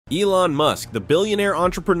Elon Musk, the billionaire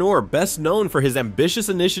entrepreneur best known for his ambitious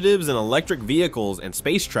initiatives in electric vehicles and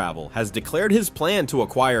space travel, has declared his plan to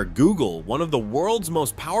acquire Google, one of the world's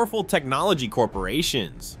most powerful technology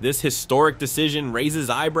corporations. This historic decision raises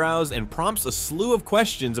eyebrows and prompts a slew of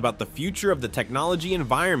questions about the future of the technology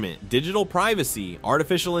environment, digital privacy,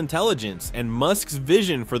 artificial intelligence, and Musk's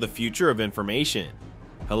vision for the future of information.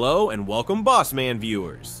 Hello and welcome, Boss Man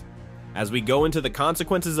viewers. As we go into the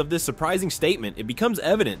consequences of this surprising statement, it becomes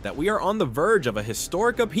evident that we are on the verge of a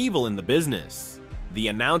historic upheaval in the business. The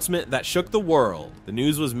announcement that shook the world. The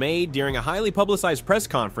news was made during a highly publicized press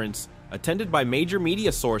conference attended by major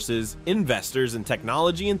media sources, investors, and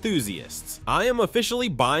technology enthusiasts. "I am officially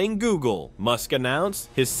buying Google," Musk announced,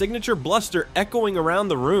 his signature bluster echoing around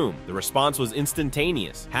the room. The response was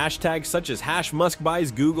instantaneous. Hashtags such as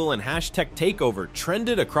 #MuskBuysGoogle and #TechTakeover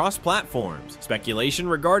trended across platforms. Speculation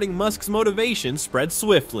regarding Musk's motivation spread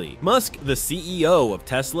swiftly. Musk, the CEO of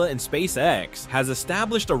Tesla and SpaceX, has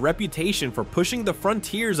established a reputation for pushing the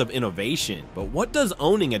frontiers of innovation. But what does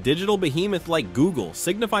owning a digital behemoth like Google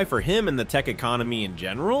signify for him and the tech economy in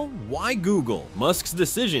general? Why Google? Musk's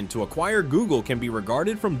decision to acquire Google can be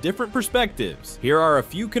regarded from different perspectives. Here are a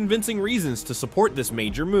few convincing reasons to support this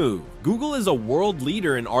major move. Google is a world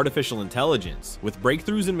leader in artificial intelligence, with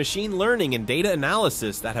breakthroughs in machine learning and data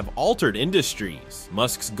analysis that have altered industries.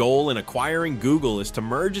 Musk's goal in acquiring Google is to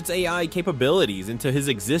merge its AI capabilities into his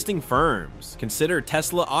existing firms. Consider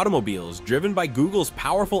Tesla automobiles driven by Google's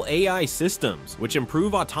powerful AI systems, which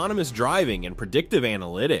improve autonomous driving and predictive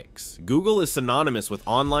analytics. Google is synonymous with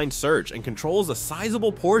online search and controls a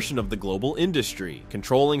sizable portion of the global industry.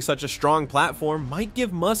 Controlling such a strong platform might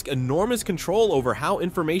give Musk enormous control over how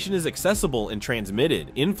information is accessible and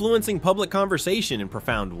transmitted, influencing public conversation in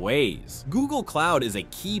profound ways. Google Cloud is a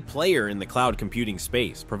key player in the cloud computing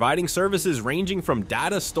space, providing services ranging from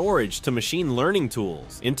data storage to machine learning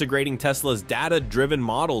tools. Integrating Tesla's data-driven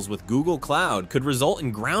models with Google Cloud could result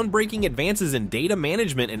in groundbreaking advances in data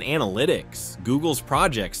management and analytics. Google's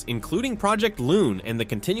projects, including Project Loon and the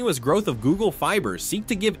continuous growth of Google Fiber, seek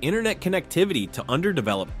to give internet connectivity to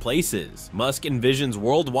underdeveloped places. Musk envisions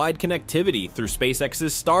worldwide connectivity through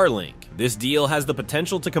SpaceX's Starlink. This deal has the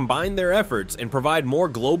potential to combine their efforts and provide more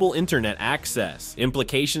global internet access.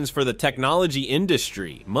 Implications for the technology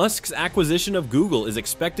industry. Musk's acquisition of Google is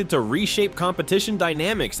expected to reshape competition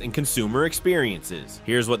dynamics and consumer experiences.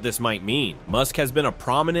 Here's what this might mean. Musk has been a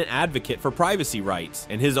prominent advocate for privacy rights,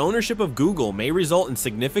 and his ownership of Google may result in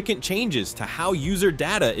significant changes to how user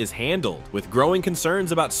data is handled. With growing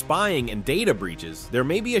concerns about spying and data breaches, there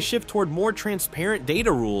may be a shift toward more transparent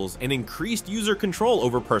data rules and increased user control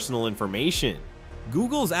over personal information.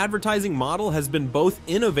 Google's advertising model has been both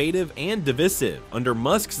innovative and divisive. Under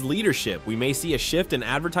Musk's leadership, we may see a shift in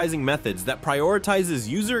advertising methods that prioritizes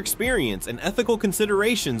user experience and ethical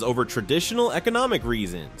considerations over traditional economic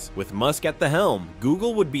reasons. With Musk at the helm,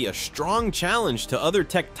 Google would be a strong challenge to other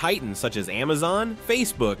tech titans such as Amazon,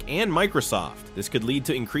 Facebook, and Microsoft. This could lead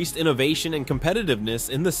to increased innovation and competitiveness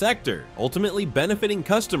in the sector, ultimately benefiting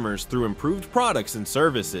customers through improved products and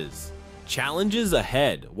services. Challenges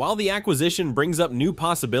ahead. While the acquisition brings up new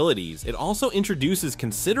possibilities, it also introduces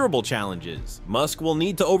considerable challenges. Musk will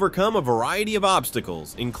need to overcome a variety of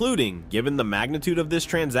obstacles, including, given the magnitude of this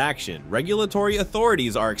transaction, regulatory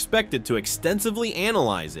authorities are expected to extensively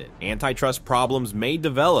analyze it. Antitrust problems may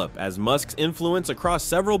develop as Musk's influence across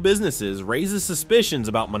several businesses raises suspicions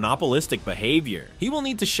about monopolistic behavior. He will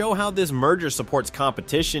need to show how this merger supports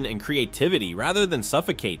competition and creativity rather than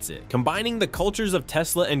suffocates it. Combining the cultures of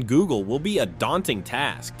Tesla and Google will be a daunting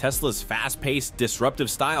task. Tesla's fast-paced, disruptive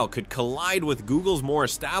style could collide with Google's more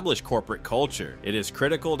established corporate culture. It is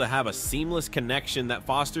critical to have a seamless connection that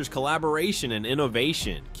fosters collaboration and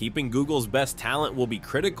innovation. Keeping Google's best talent will be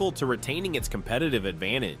critical to retaining its competitive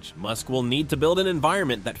advantage. Musk will need to build an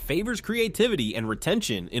environment that favors creativity and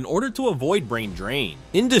retention in order to avoid brain drain.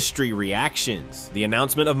 Industry reactions. The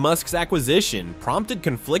announcement of Musk's acquisition prompted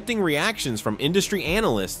conflicting reactions from industry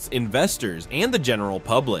analysts, investors, and the general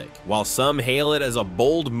public. While some hail it as a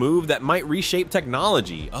bold move that might reshape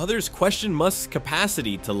technology, others question Musk's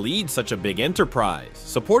capacity to lead such a big enterprise.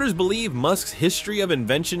 Supporters believe Musk's history of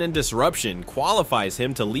invention and disruption qualifies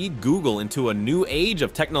him to lead Google into a new age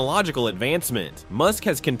of technological advancement. Musk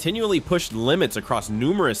has continually pushed limits across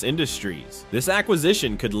numerous industries. This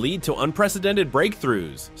acquisition could lead to unprecedented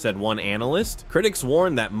breakthroughs, said one analyst. Critics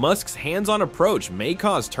warn that Musk's hands-on approach may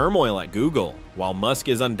cause turmoil at Google. While Musk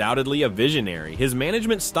is undoubtedly a visionary, his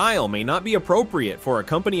management style may not be appropriate for a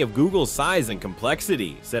company of Google's size and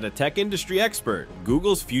complexity, said a tech industry expert.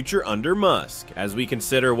 Google's future under Musk. As we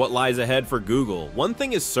consider what lies ahead for Google, one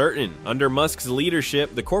thing is certain. Under Musk's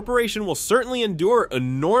leadership, the corporation will certainly endure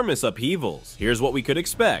enormous upheavals. Here's what we could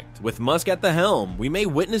expect. With Musk at the helm, we may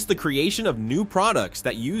witness the creation of new products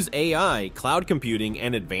that use AI, cloud computing,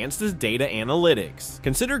 and advanced data analytics.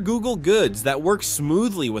 Consider Google goods that work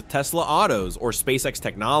smoothly with Tesla autos or SpaceX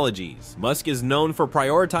technologies. Musk is known for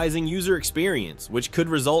prioritizing user experience, which could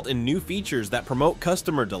result in new features that promote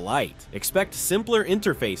customer delight. Expect simpler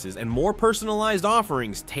interfaces and more personalized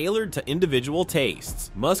offerings tailored to individual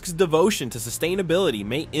tastes. Musk's devotion to sustainability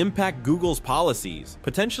may impact Google's policies,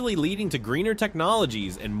 potentially leading to greener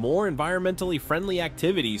technologies and more environmentally friendly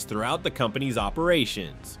activities throughout the company's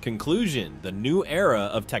operations. Conclusion: the new era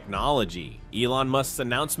of technology. Elon Musk's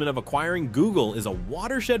announcement of acquiring Google is a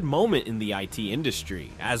watershed moment in the IT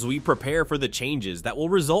industry. As we prepare for the changes that will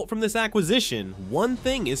result from this acquisition, one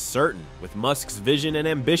thing is certain. With Musk's vision and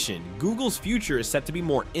ambition, Google's future is set to be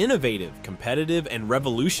more innovative, competitive, and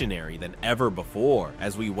revolutionary than ever before.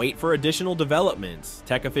 As we wait for additional developments,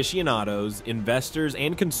 tech aficionados, investors,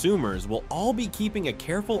 and consumers will all be keeping a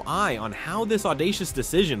careful eye on how this audacious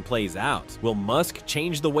decision plays out. Will Musk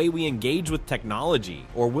change the way we engage with technology,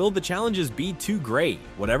 or will the challenges be too great?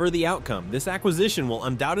 Whatever the outcome, this acquisition will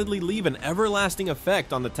undoubtedly leave an everlasting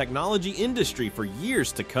effect on the technology industry for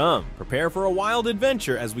years to come. Prepare for a wild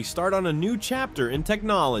adventure as we start on a new chapter in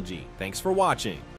technology. Thanks for watching.